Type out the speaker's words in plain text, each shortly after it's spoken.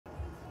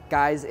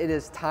Guys, it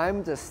is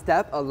time to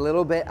step a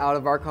little bit out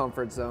of our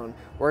comfort zone.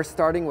 We're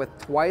starting with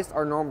twice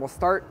our normal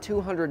start,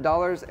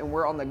 $200, and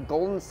we're on the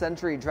Golden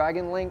Century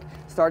Dragon Link,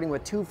 starting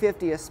with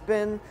 $2.50 a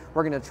spin.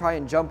 We're gonna try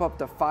and jump up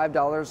to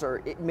 $5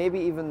 or maybe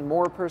even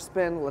more per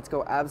spin. Let's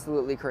go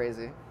absolutely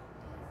crazy.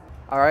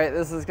 All right,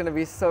 this is gonna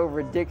be so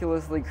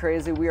ridiculously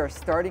crazy. We are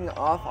starting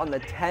off on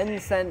the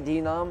 10-cent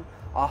denom,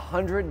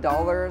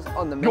 $100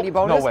 on the mini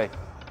bonus. No way.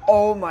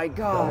 Oh my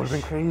gosh. That would've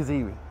been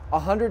crazy.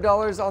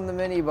 $100 on the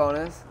mini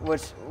bonus,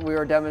 which we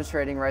were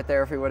demonstrating right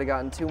there if we would have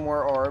gotten 2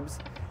 more orbs.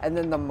 And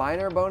then the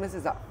minor bonus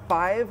is at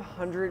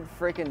 $500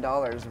 freaking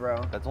dollars,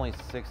 bro. That's only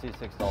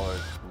 $66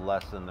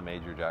 less than the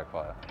major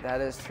jackpot.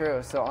 That is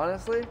true. So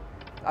honestly,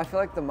 I feel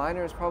like the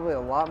minor is probably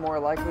a lot more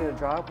likely to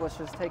drop. Let's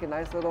just take a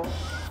nice little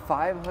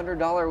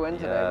 $500 win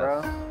today,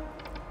 bro.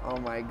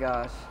 Oh my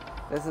gosh.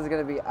 This is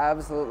gonna be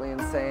absolutely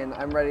insane.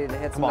 I'm ready to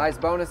hit some nice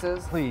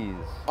bonuses. Please.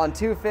 On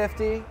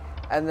 250.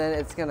 And then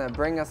it's gonna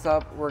bring us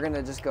up. We're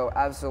gonna just go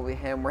absolutely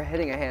ham. We're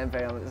hitting a hand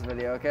fan on this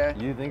video, okay?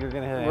 You think you're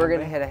gonna hit a hand We're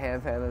gonna hit a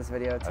hand fan on this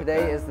video.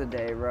 Today is the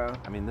day, bro.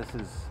 I mean, this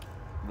is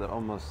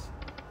almost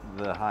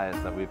the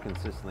highest that we've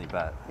consistently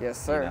bet. Yes,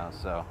 sir. You know,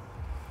 so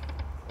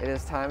it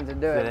is time to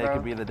do it, bro. Today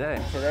could be the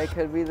day. Today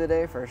could be the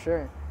day for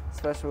sure.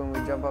 Especially when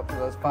we jump up to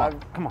those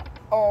Come on.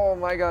 Oh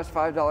my gosh,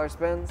 $5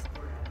 spins.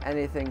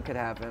 Anything could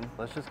happen.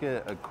 Let's just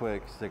get a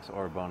quick 6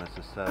 orb bonus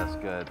to set us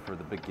good for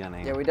the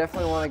beginning. Yeah, we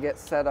definitely want to get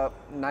set up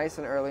nice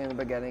and early in the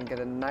beginning, get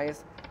a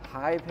nice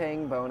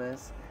high-paying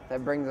bonus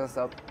that brings us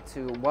up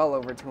to well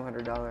over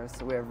 $200,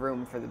 so we have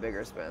room for the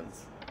bigger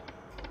spins.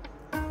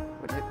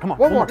 Come on,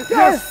 one more.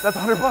 Yes! That's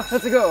 $100.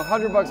 Let's go,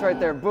 $100 right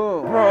there,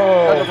 boom.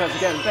 Bro. Double touch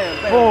again,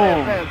 bam, bam,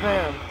 bam, bam,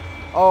 bam.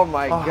 Oh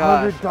my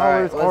gosh.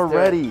 $100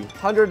 already.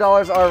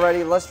 $100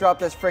 already. Let's drop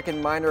this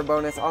freaking minor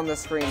bonus on the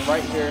screen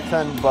right here.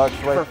 $10 right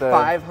for there.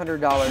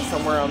 $500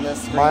 somewhere on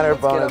this screen. Minor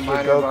Let's bonus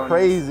would go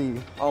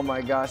crazy. Oh my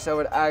gosh, that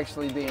would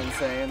actually be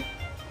insane.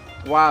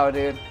 Wow,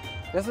 dude.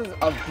 This is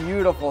a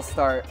beautiful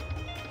start.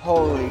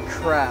 Holy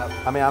crap.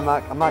 I mean, I'm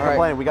not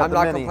complaining. We got the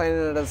mini. I'm not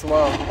complaining it as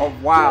well. Oh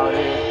wow,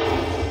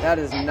 dude. That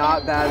is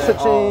not bad at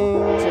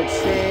all.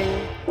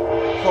 Cha-ching.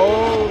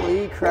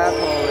 Holy crap,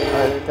 holy.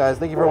 All right, guys,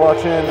 thank you for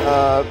watching.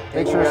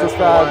 Make sure to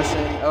subscribe.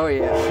 Oh,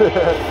 yeah.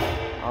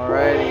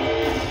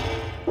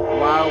 Alrighty.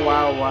 Wow,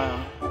 wow,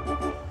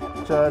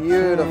 wow.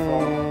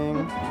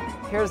 Beautiful.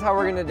 Here's how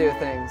we're going to do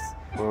things.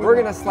 We're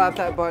going to slap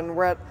that button.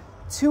 We're at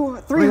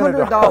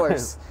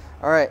 $300.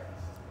 All right.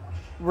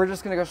 We're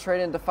just going to go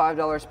straight into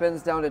 $5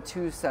 spins down to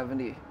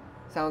 $270.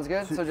 Sounds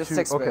good? So just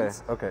 6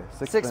 spins. Okay.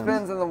 Six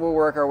spins and then we'll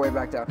work our way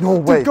back down. No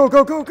way. Dude, go,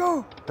 go, go,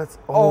 go. That's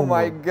oh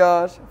my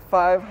gosh.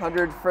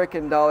 $500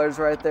 freaking dollars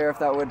right there if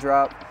that would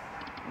drop.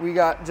 We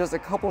got just a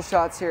couple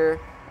shots here.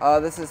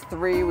 This is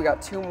 3. We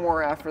got 2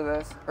 more after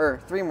this. Or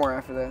 3 more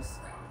after this.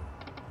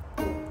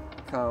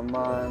 Come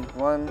on.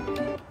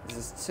 1. This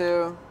is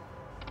 2.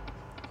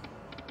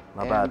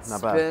 Not bad.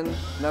 Spin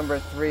number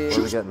 3. What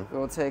are we getting?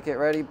 We'll take it.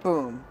 Ready?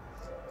 Boom.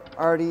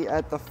 Already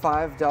at the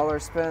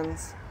 $5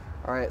 spins.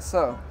 All right,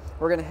 so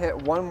we're gonna hit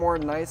one more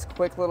nice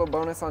quick little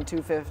bonus on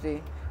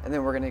 250, and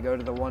then we're gonna go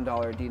to the $1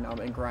 denom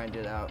and grind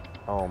it out.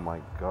 Oh my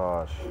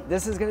gosh.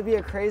 This is gonna be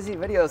a crazy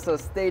video, so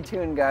stay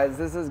tuned, guys.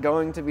 This is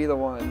going to be the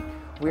one.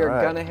 We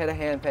are gonna hit a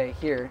hand pay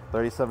here.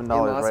 $37 in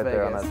Las right Vegas.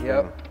 there on that screen.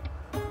 Yep.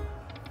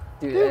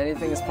 Dude,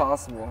 anything is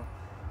possible.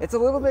 It's a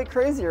little bit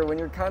crazier when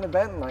you're kind of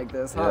betting like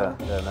this, huh?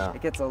 Yeah, no.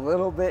 It gets a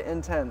little bit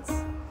intense.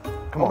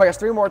 Come on. Oh my gosh,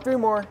 3 more, 3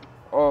 more.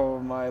 Oh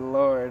my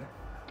lord.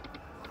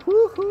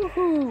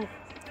 Woo-hoo-hoo.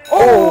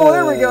 Oh,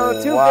 there we go.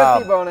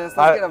 250 bonus.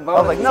 Let's get a bonus.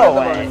 I was like, no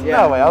way.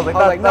 No way. I was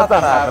like, that's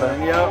not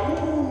happening.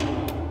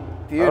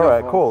 Yep. Beautiful. All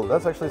right, cool.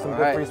 That's actually some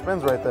good free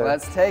spins right there.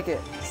 Let's take it.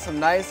 Some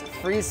nice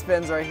free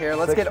spins right here.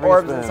 Let's 6 get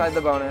orbs inside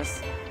the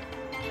bonus.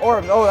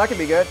 Orbs. Oh, that could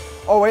be good.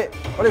 Oh, wait.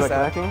 What is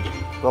that?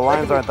 The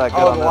lines aren't that good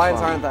on this one. Oh, the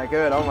lines aren't that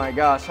good. Oh my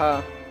gosh,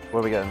 huh?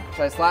 What are we getting?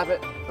 Should I slap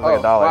it? It was like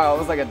 $1. Wow, it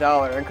was like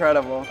 $1.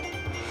 Incredible.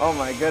 Oh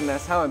my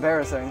goodness. How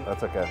embarrassing.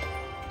 That's okay.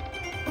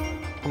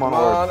 Come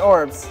on,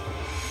 orbs.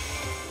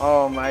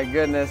 Oh my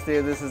goodness,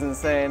 dude, this is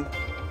insane.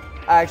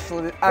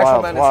 Actual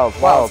menace.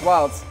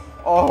 Wilds.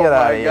 Oh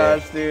my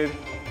gosh, dude.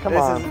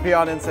 This is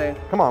beyond insane.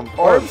 Come on,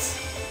 orbs.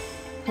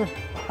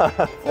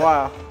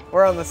 Wow,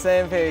 we're on the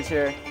same page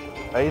here.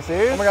 Are you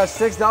serious? Oh my gosh,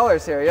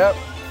 $6 here. Yep.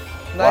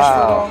 Nice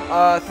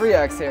little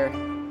 3x here.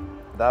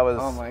 That was.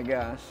 Oh my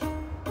gosh.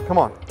 Come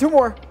on. 2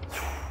 more.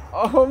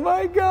 Oh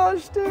my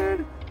gosh,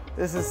 dude.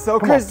 This is so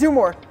crazy. 2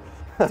 more.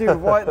 Dude,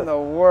 what in the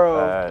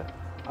world? All right.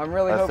 I'm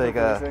really hoping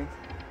for these things.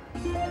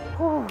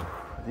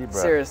 Deep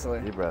breath. Seriously.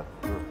 Deep breath.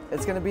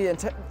 It's going to be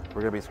intense.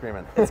 We're going to be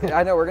screaming.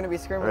 I know, we're going to be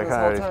screaming this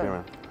whole time.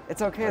 Screaming.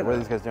 It's okay, What though. are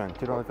these guys doing?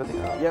 $2.50?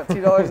 Oh. Yep,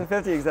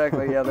 $2.50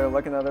 exactly. Yeah, they're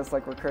looking at us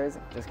like we're crazy.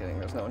 Just kidding,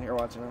 there's no one here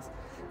watching us.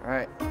 All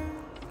right,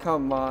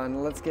 come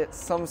on, let's get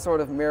some sort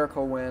of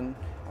miracle win.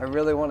 I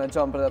really want to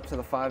jump it up to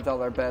the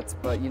 $5 bets,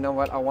 but you know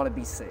what? I want to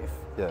be safe.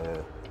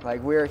 Yeah.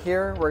 Like, we're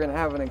here, we're going to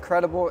have an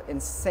incredible,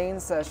 insane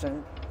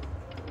session,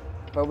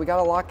 but we got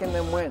to lock in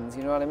them wins,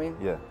 you know what I mean?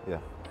 Yeah.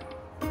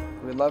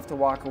 We'd love to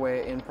walk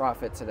away in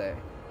profit today.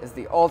 is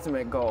the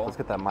ultimate goal. Let's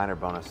get that minor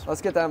bonus.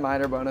 Let's get that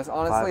minor bonus.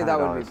 Honestly, that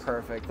would be $500.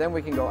 perfect. Then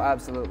we can go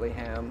absolutely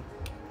ham.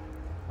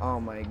 Oh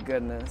my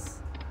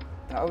goodness.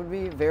 That would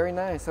be very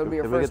nice. That would be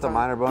our If first we get the time.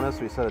 minor bonus,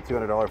 we set a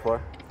 $200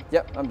 floor?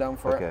 Yep, I'm down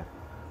for Okay. it.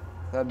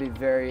 That'd be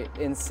very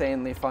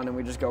insanely fun, and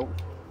we just go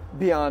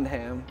beyond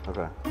ham.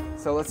 Okay.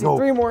 So let's see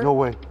 3 more. No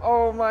way.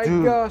 Oh my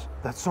Dude, gosh.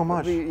 that's so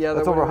much. Yeah,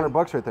 that's that over would've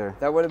 $100 right there.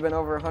 That would have been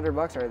over $100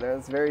 right there.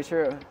 That's very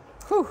true.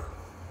 Whew.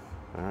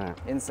 All right.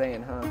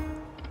 Insane, huh?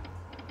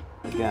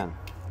 Again.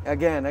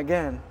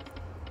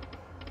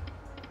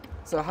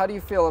 So how do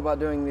you feel about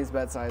doing these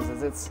bet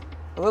sizes? It's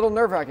a little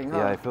nerve-wracking, huh?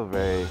 Yeah, I feel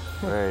very,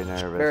 very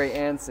nervous. Very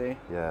antsy.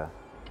 Yeah.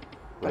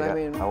 But I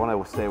mean, I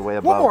want to stay way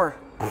one above. more.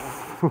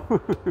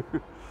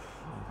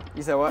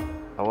 You said what?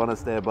 I want to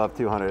stay above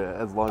 200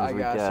 as long as we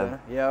gotcha.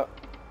 can. Yep.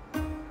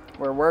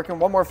 We're working.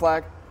 One more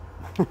flag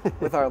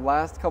with our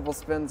last couple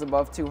spins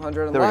above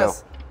 200. There we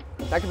Unless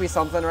that could be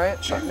something, right?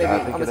 Maybe I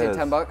I'm think gonna it say is.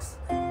 $10.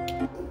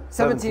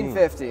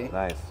 1750.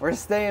 Nice. We're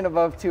staying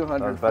above 200.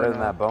 That's better for than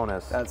now. that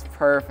bonus. That's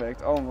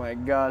perfect. Oh my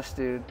gosh,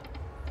 dude.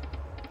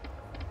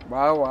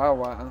 Wow, wow,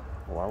 wow.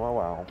 Wow, wow,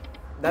 wow.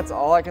 That's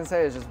all I can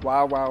say is just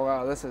wow, wow,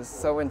 wow. This is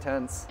so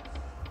intense.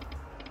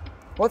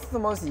 What's the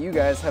most you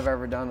guys have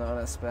ever done on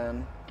a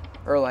spin?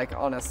 Or like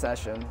on a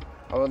session?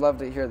 I would love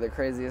to hear the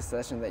craziest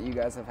session that you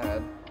guys have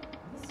had.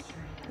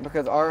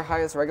 Because our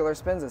highest regular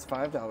spins is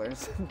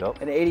 $5.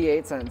 Yep. And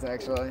 88 cents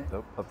actually.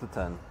 Nope, up to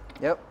 10.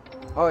 Yep.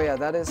 Oh yeah,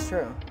 that is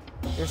true.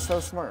 You're so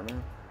smart,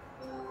 man.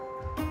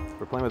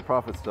 We're playing with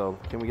profit still.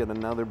 Can we get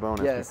another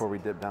bonus Yes. before we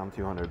dip down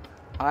 200?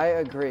 I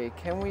agree.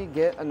 Can we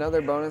get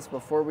another bonus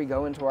before we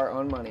go into our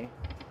own money?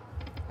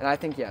 And I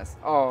think yes.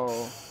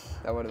 Oh,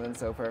 that would have been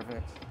so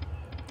perfect.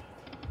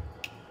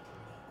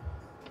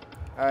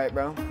 All right,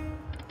 bro.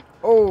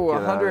 Oh,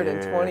 Get outta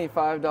here.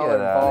 $125 Get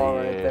outta ball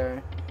right here.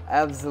 there.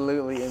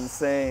 Absolutely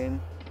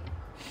insane.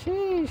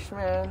 Sheesh,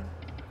 man.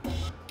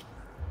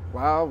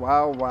 Wow,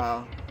 wow,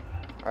 wow.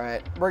 All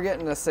right, we're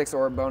getting a 6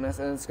 orb bonus,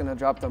 and it's gonna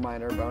drop the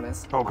minor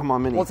bonus. Oh, come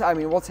on, mini. I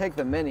mean, we'll take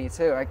the mini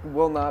too. I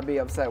will not be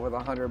upset with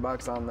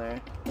 $100 on there.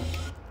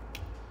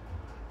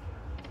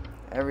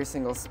 Every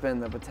single spin,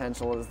 the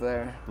potential is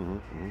there.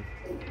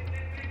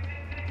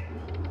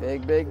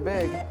 Big, big,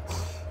 big.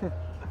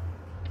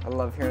 I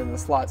love hearing the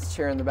slots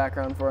cheer in the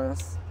background for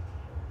us.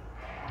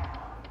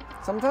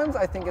 Sometimes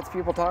I think it's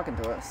people talking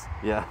to us.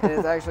 Yeah. And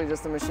it's actually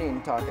just a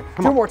machine talking.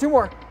 Come Two on. more, 2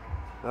 more.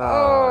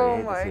 Oh, you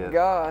hate to my see it.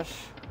 gosh.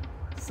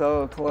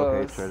 So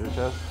close. Okay, treasure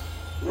chest.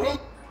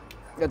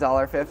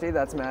 $1.50,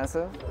 that's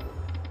massive.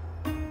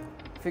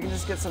 If you can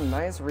just get some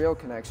nice real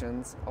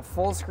connections, a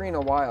full screen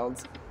of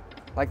wilds,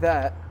 like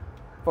that,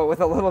 but with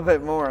a little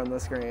bit more on the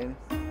screen.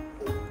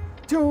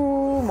 2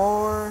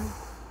 more.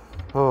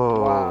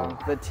 Oh. Wow,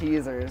 the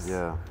teasers.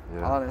 Yeah,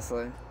 yeah.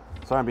 Honestly.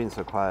 Sorry I'm being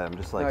so quiet. I'm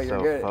just like No, you're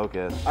so good.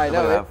 focused. I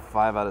know Look at it. that,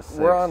 5 out of 6.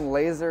 We're on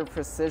laser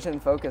precision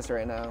focus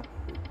right now.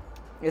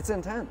 It's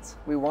intense.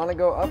 We want to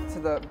go up to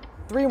the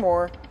 3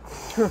 more.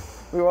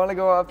 We want to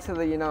go up to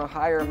the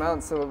higher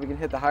amounts so we can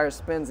hit the higher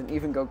spins and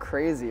even go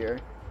crazier.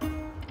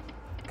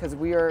 Because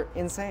we are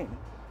insane.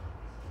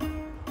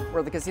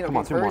 We're the casino Come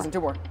on, kings. 2 more. And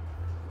 2 more.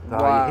 Oh,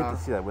 Wow. you hate to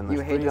see that when there's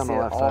You hate 3 to on see the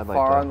it left all side like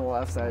far that. on the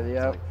left side.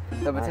 Yep.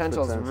 The max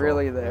potential's potential.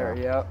 really there.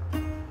 Yeah. Yep.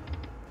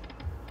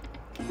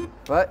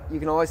 But you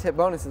can always hit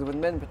bonuses with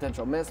min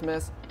potential. Miss,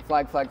 miss,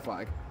 flag, flag,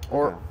 flag.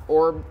 Or Okay.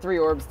 orb, 3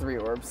 orbs, 3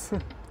 orbs.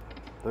 There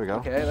we go.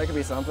 Okay, that could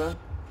be something.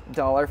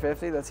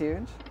 $1.50, that's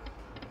huge.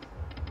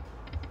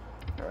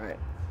 All right.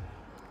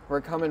 We're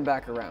coming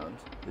back around.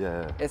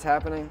 Yeah. It's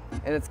happening,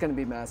 and it's going to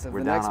be massive. We're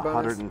the down next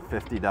bonus,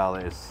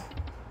 $150.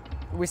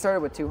 we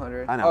started with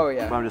 200. I know. Oh,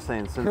 yeah. But I'm just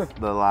saying, since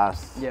the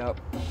last Yep.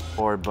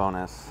 orb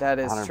bonus, That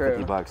is $150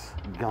 true. bucks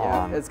Yeah,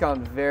 gone. it's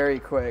gone very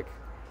quick.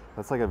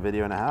 That's like a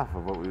video and a half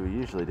of what we would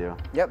usually do.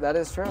 Yep, that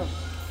is true.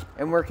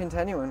 And we're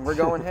continuing. We're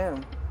going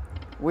ham.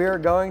 We're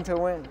going to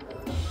win.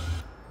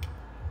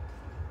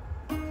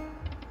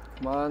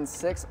 Come on,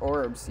 6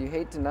 orbs. You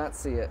hate to not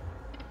see it.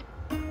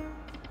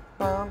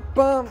 Bum,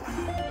 bum.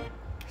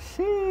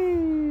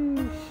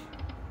 Sheesh.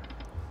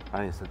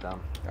 I need to sit down.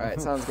 All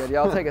right, sounds good.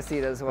 Yeah, I'll take a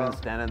seat as I've well. been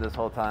standing this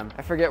whole time.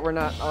 I forget we're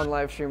not on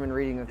live stream and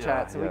reading the Yeah,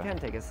 chat, so we yeah. can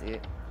take a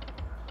seat.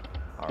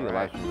 Speaking of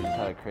live stream, we just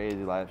had a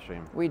crazy live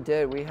stream. We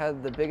did. We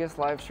had the biggest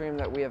live stream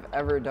that we have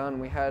ever done.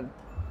 We had,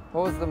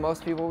 what was the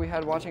most people we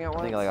had watching at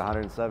once? I think like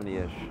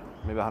 170-ish,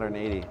 maybe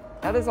 180.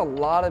 That is a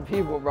lot of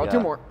people, bro. Yeah. 2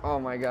 more. Oh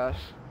my gosh.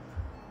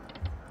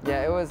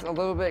 Yeah, it was a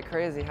little bit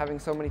crazy having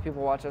so many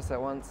people watch us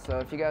at once. So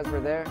if you guys were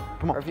there,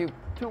 Come on. or if you,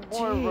 2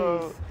 more,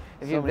 bro.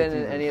 if So you've many been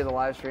in teasers. any of the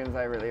live streams,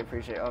 I really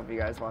appreciate all of you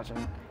guys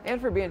watching and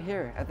for being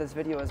here at this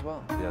video as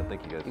well. Yeah,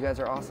 thank you guys. You guys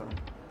are awesome.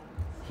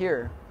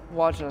 Here,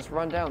 watching us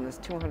run down this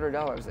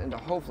 $200 into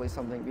hopefully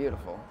something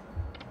beautiful.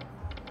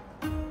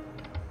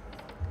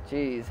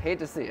 Jeez, hate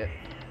to see it.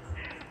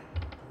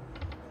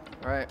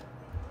 All right,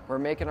 we're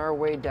making our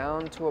way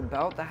down to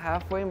about the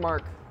halfway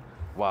mark.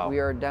 Wow. We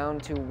are down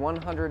to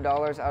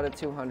 $100 out of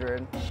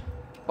 200,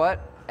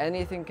 but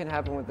anything can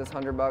happen with this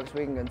 $100.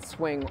 We can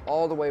swing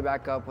all the way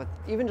back up with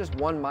even just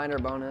 1 minor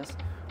bonus,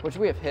 which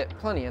we have hit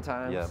plenty of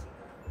times. Yeah.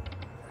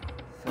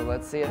 So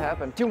let's see it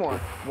happen. 2 more.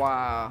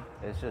 Wow.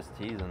 It's just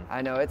teasing.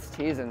 I know, it's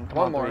teasing. Come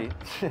One on, more.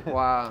 3.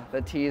 Wow,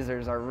 the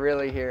teasers are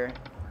really here.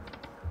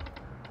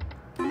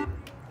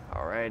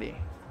 Alrighty.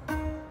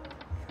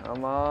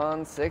 Come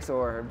on, 6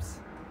 orbs.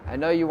 I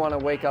know you want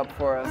to wake up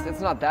for us. It's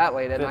not that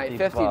late at night.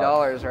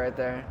 $50 right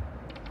there.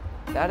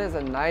 That is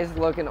a nice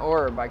looking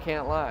orb, I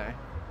can't lie.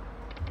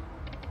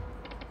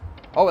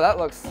 Oh, that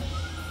looks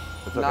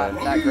not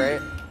that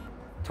great.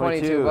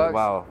 22 bucks.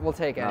 Wow. We'll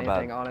take Not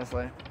anything, bad.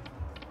 honestly.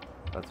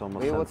 That's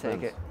almost We 10 will cents.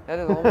 take it. That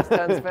is almost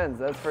 10 spins,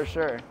 that's for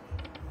sure.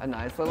 A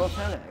nice little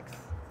 10x.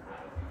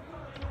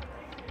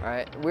 All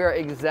right, we are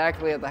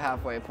exactly at the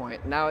halfway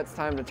point. Now it's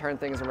time to turn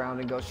things around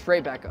and go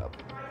straight back up.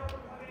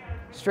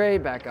 Straight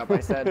back up, I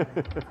said.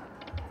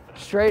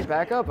 Straight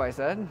back up, I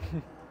said.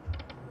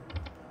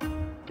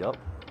 Yep.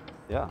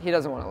 Yeah. He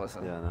doesn't want to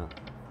listen. Yeah, no.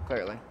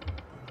 Clearly.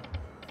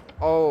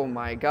 Oh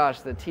my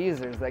gosh, the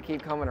teasers that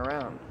keep coming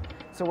around.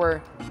 So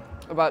we're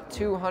about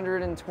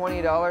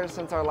 $220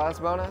 since our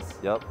last bonus?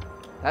 Yep.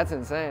 That's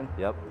insane.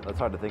 Yep. That's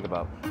hard to think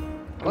about.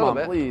 Come little on,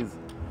 bit. please.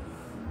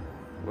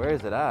 Where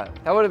is it at?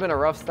 That would have been a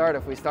rough start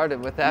if we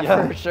started with that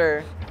Yeah. for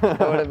sure. That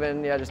would have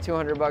been, yeah, just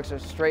 200 bucks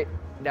just straight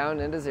down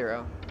into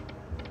zero.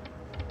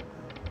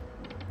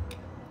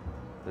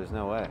 There's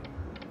no way.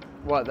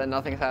 What, that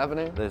nothing's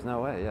happening? There's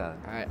no way, yeah.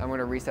 All right, I'm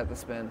gonna reset the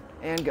spin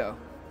and go.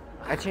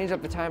 I changed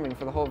up the timing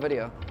for the whole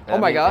video. I Oh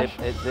my mean, gosh.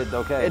 It did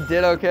okay. It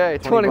did okay.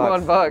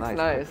 21 bucks,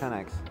 nice.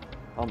 10x.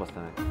 Almost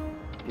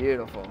 10x.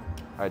 Beautiful.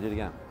 All right, do it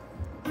again.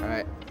 All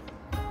right.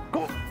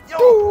 Go.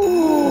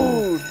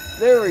 Ooh,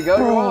 there we go.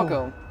 You're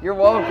welcome. You're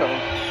welcome.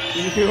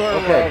 You are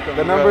Okay, welcome.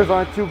 the bro. numbers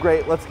aren't too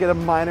great. Let's get a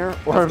minor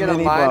or Let's a get a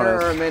mini minor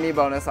bonus. or a mini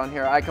bonus on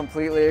here. I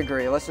completely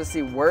agree. Let's just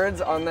see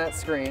words on that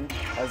screen,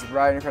 as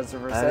Ryan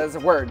Christopher says.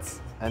 Words.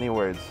 Any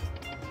words?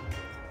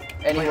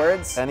 Any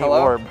words? Any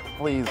Hello? orb,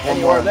 please. One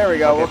Any more. orb. There we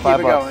go. Okay, We'll keep $5.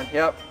 it going.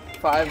 Yep.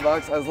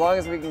 $5. As long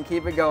as we can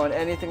keep it going.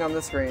 Anything on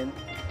the screen.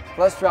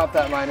 Let's drop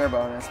that minor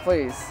bonus,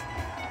 please.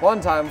 One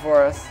time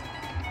for us.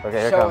 Okay,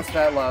 here Show comes. us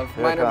that love.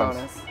 Here it Minor comes.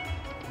 bonus.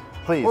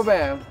 Please. Well,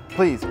 bam.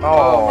 Please.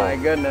 Oh my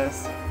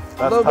goodness. A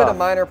That's little bit tough. of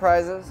minor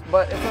prizes,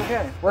 but it's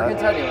okay. We're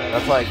continuing.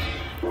 That's like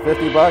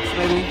 50 bucks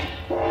maybe?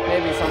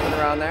 Maybe something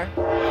around there.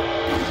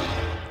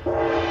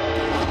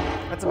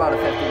 That's about a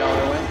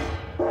 $50 win.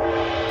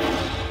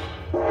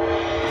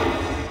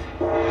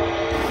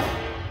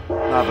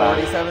 Not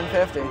bad.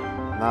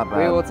 $47.50. Not bad.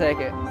 We will take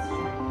it.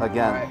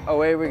 Again. All right,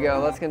 away we go.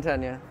 Let's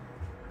continue.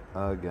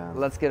 Again.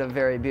 Let's get a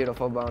very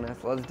beautiful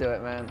bonus. Let's do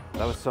it, man.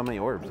 That was so many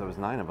orbs. That was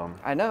 9 of them.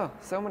 I know,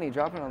 so many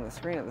dropping on the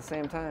screen at the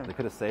same time. They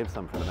could have saved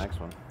some for the next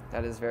one.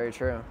 That is very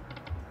true.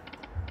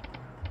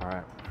 All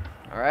right.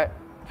 All right.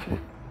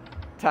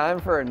 Time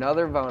for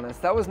another bonus.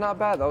 That was not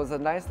bad. That was a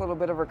nice little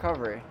bit of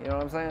recovery. You know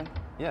what I'm saying?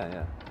 Yeah,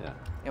 yeah, yeah.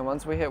 And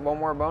once we hit one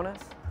more bonus,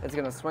 it's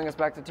going to swing us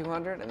back to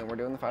 200, and then we're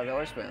doing the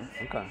 $5 spin.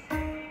 Okay.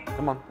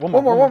 Come on. One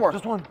more.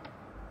 Just one.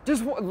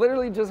 Just one,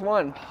 literally just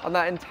one on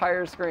that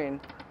entire screen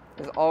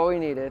is all we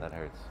needed. That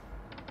hurts.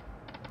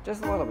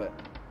 Just a little bit.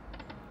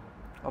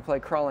 I'll play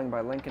Crawling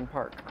by Linkin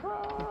Park.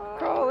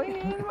 Crawling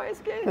in my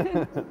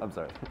skin. I'm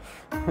sorry.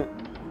 Your Sorry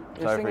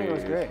for singing your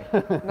was ears.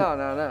 great. No. I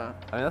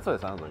mean, that's what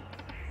it sounds like.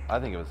 I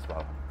think it was spot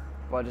on.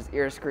 Well, just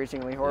ear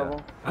screechingly horrible.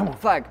 Yeah. Come on.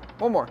 Flag.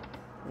 One more.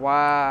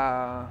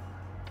 Wow.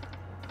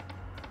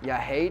 You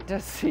hate to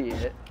see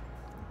it.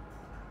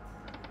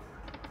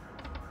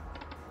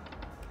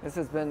 This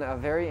has been a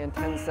very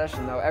intense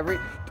session, though.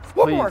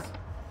 One more.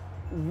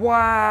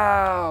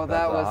 Wow,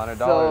 that That's was $100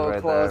 so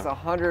right close. there.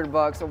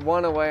 $100,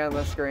 one away on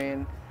the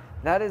screen.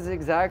 That is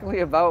exactly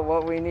about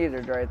what we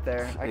needed right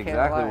there. I can't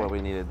Exactly lie. what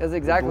we needed. That's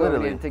exactly what we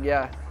Literally. needed to,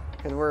 yeah.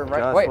 Because we're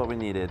right. Just Wait. what we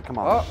needed. Come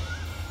on. Oh,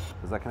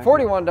 Is that connected?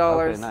 $41.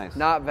 Okay, nice.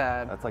 Not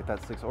bad. That's like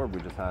that 6 orb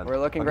we just had. We're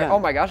looking Again. great. Oh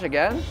my gosh,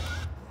 again?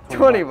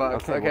 20 $20,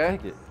 bucks. okay? Okay, we'll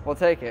take it. We'll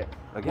take it.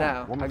 Again,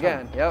 Now, one more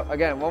again, time. yep,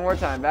 again, one more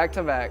time, back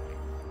to back.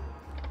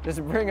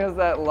 Just bring us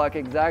that luck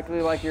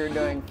exactly like you were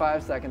doing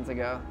 5 seconds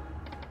ago.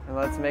 And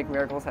let's make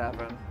miracles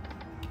happen.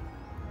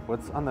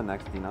 What's on the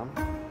next denom?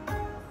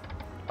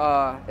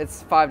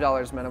 It's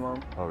 $5 minimum.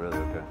 Oh, really?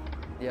 Okay.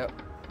 Yep.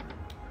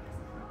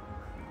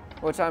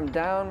 Which I'm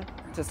down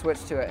to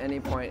switch to at any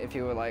point if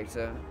you would like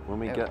to. When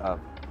we Yep. get up,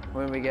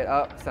 When we get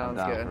up, I'm sounds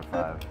down good. for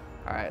 5.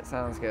 All right,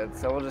 sounds good.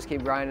 So we'll just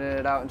keep grinding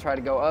it out and try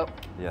to go up.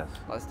 Yes.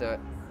 Let's do it.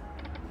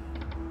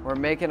 We're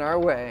making our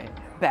way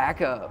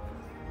back up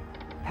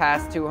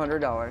past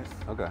 $200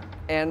 Okay.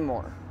 and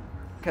more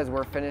because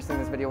we're finishing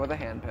this video with a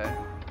hand pay.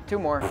 2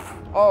 more.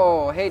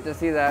 Oh, hate to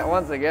see that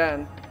once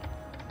again.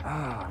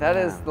 Oh, That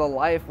is man. the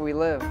life we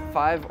live.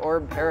 5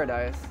 orb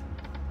paradise.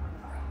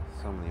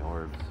 So many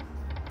orbs.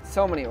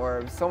 So many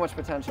orbs, so much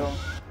potential.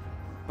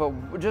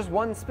 But just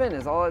one spin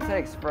is all it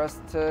takes for us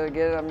to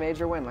get a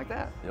major win like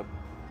that. Yep.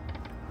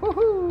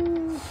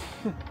 Woohoo!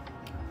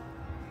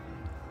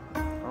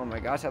 Oh my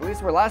gosh, at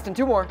least we're lasting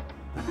 2 more.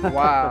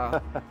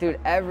 Wow. Dude,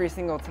 every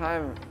single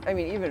time, I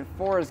mean, even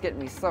 4 is getting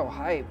me so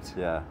hyped.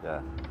 Yeah,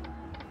 yeah.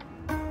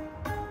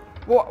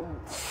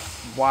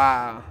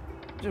 Wow.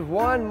 Just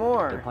one They're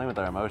more. playing with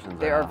our emotions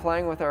They right are now.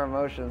 playing with our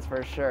emotions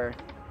for sure.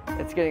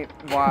 It's getting,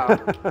 wow.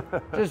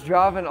 Just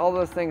dropping all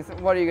those things.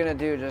 What are you gonna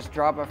do? Just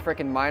drop a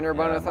freaking minor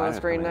bonus on the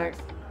screen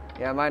next?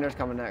 Yeah, minor's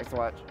coming next,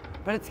 watch.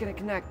 But it's gonna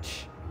connect.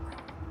 Shh.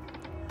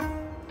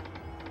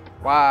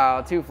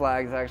 Wow, 2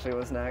 flags actually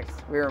was next.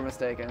 We were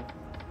mistaken.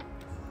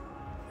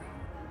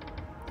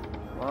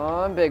 Come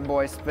on, big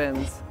boy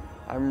spins.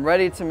 I'm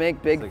ready to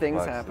make big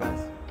things happen.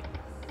 Nice.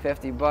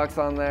 50 bucks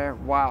on there.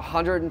 Wow,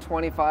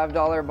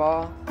 $125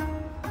 ball.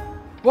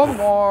 One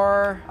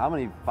more. How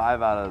many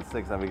 5 out of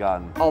 6 have we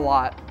gotten? A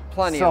lot.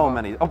 Plenty so of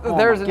them. many. Oh,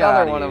 there's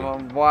another one of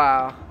them.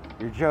 Wow.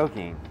 You're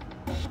joking.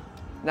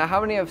 Now,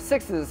 how many of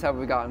 6s have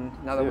we gotten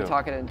now that 2. we're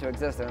talking it into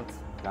existence?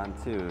 Gotten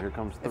 2. Here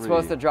comes 3. It's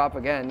supposed to drop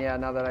again, yeah,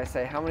 now that I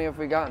say, how many have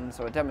we gotten?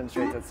 So it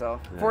demonstrates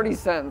itself. Yeah. 40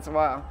 cents,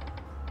 wow.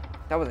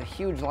 That was a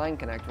huge line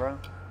connect, bro.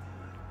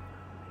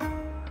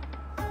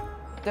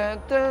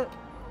 Dun, dun.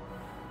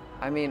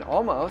 I mean,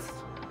 almost.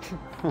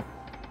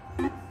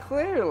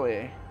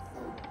 Clearly.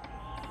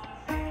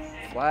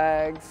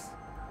 Flags.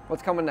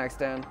 What's coming next,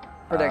 Dan?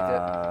 Predict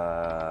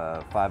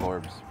it. 5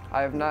 orbs.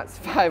 I have not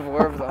 5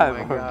 orbs. Oh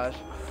my gosh.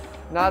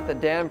 Not the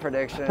Dan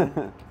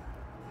prediction.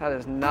 That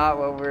is not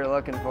what we were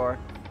looking for.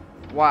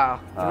 Wow.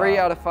 3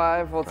 out of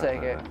 5. We'll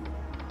take it.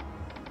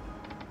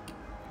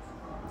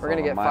 We're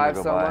gonna get 5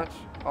 so much.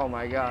 Oh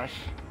my gosh.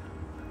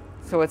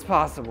 So it's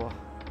possible.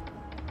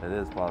 It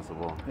is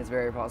possible. It's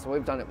very possible.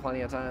 We've done it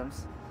plenty of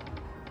times.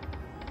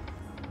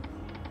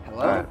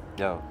 Hello? All right.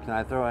 Yo, can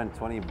I throw in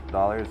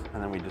 $20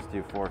 and then we just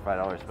do $4 or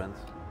 $5 spins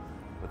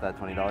with that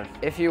 $20?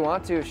 If you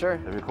want to, sure.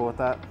 Are you cool with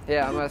that?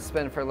 Yeah, I'm gonna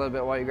spin for a little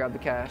bit while you grab the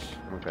cash.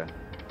 Okay.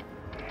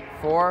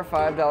 4 or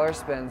 $5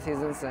 spins.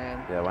 He's insane.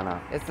 Yeah, why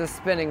not? It's the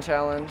spinning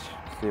challenge.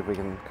 See if we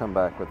can come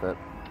back with it.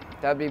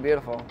 That'd be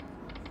beautiful.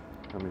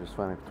 Let me just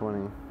find a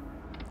 20.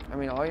 I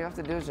mean, all you have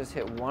to do is just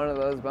hit one of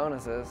those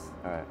bonuses.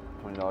 All right,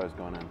 $20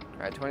 going in. All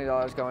right,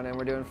 $20 going in.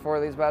 We're doing 4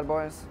 of these bad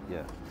boys.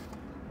 Yeah.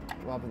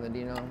 Whopping the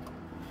Dino.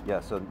 Yeah,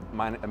 so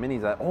mine, a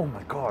mini's at, oh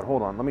my God,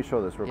 hold on. Let me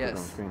show this real quick on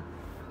the screen.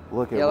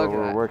 Look at what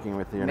we're working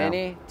with here now.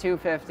 Mini,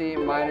 250,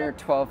 minor,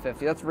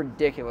 1250. That's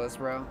ridiculous,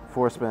 bro.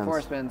 4 spins.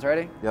 4 spins,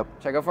 ready? Yep.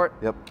 Should I go for it?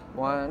 Yep.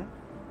 1.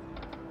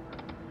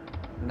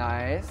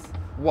 Nice.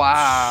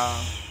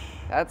 Wow.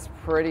 That's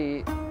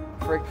pretty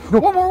frick.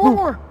 One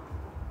more.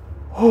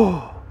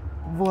 Oh,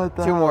 what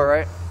the 2 more,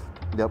 right?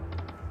 Yep.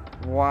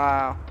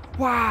 Wow.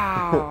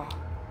 Wow.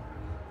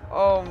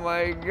 Oh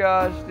my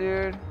gosh,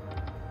 dude.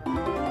 We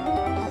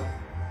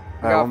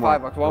got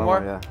 $5. One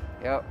more? Yeah.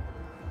 Yep.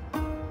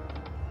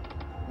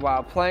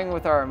 Wow, playing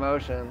with our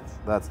emotions.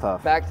 That's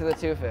tough. Back to the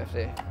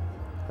 250.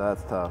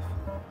 That's tough.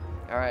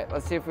 All right,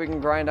 let's see if we can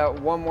grind out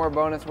one more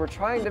bonus. We're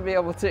trying to be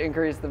able to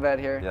increase the bet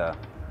here. Yeah.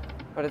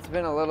 But it's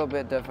been a little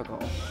bit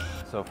difficult.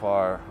 So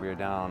far, we are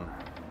down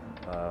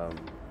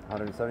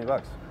 170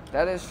 bucks.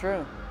 That is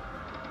true.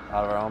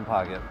 Out of our own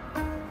pocket.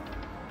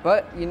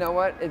 But you know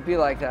what? It'd be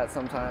like that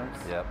sometimes.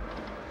 Yep.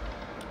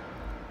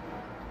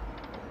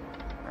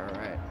 All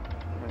right,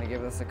 I'm gonna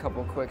give this a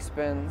couple quick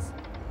spins.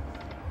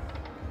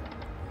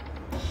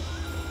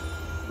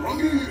 I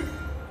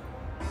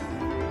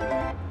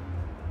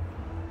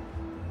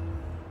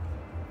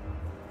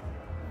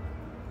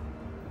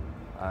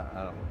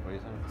don't, what are you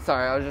saying?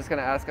 Sorry, I was just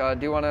gonna ask, do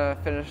you wanna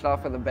finish it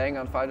off with a bang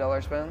on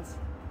 $5 spins?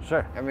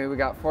 Sure. I mean, we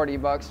got 40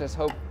 bucks, just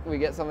hope we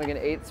get something in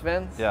 8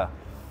 spins. Yeah.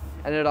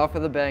 End it off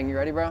with a bang. You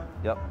ready, bro?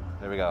 Yep,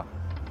 there we go.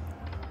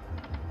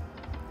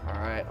 All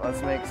right,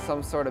 let's make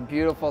some sort of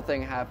beautiful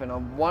thing happen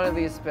on one of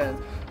these spins.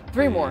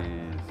 3 more.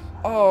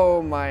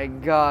 Oh my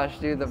gosh,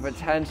 dude, the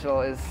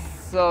potential is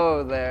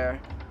so there.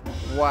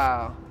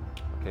 Wow.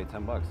 Okay,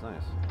 10 bucks,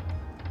 nice.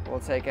 We'll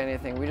take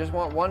anything. We just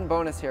want one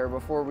bonus here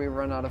before we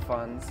run out of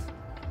funds.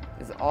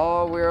 Is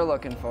all we're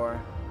looking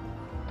for.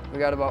 We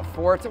got about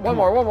 4, one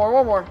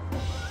more.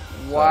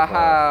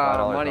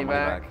 Wow, money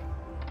back.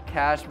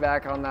 Cash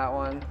back on that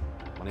one.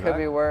 Money Could back?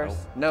 be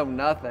worse. Nope,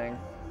 nothing.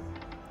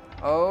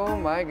 Oh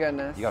my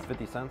goodness. You got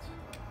 50 cents?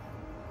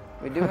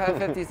 We do have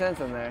 50 cents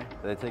in there.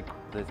 Did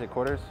they take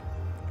quarters?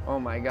 Oh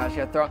my gosh,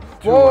 you throw.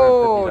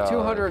 Whoa,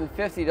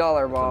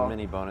 $250 ball. That's a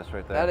mini bonus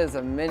right there. That is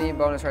a mini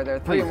bonus right there.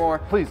 3 Please, more.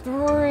 please.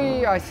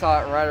 3. I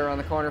saw it right around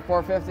the corner.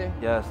 450.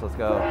 Yes, let's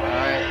go. All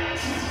right.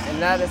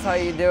 And that is how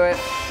you do it.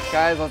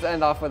 Guys, let's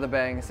end off with a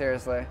bang,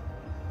 seriously.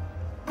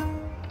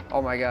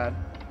 Oh my God.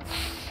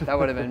 That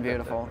would have been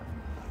beautiful.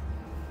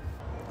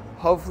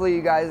 Hopefully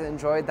you guys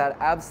enjoyed that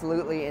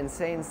absolutely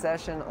insane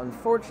session.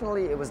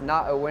 Unfortunately, it was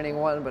not a winning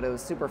one, but it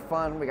was super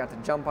fun. We got to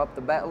jump up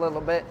the bet a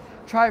little bit,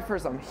 try for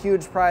some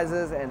huge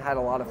prizes, and had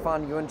a lot of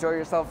fun. You enjoy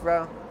yourself,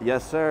 bro?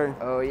 Yes, sir.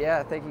 Oh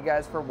yeah, thank you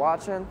guys for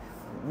watching.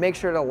 Make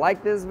sure to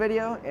like this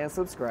video and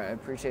subscribe.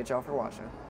 Appreciate y'all for watching.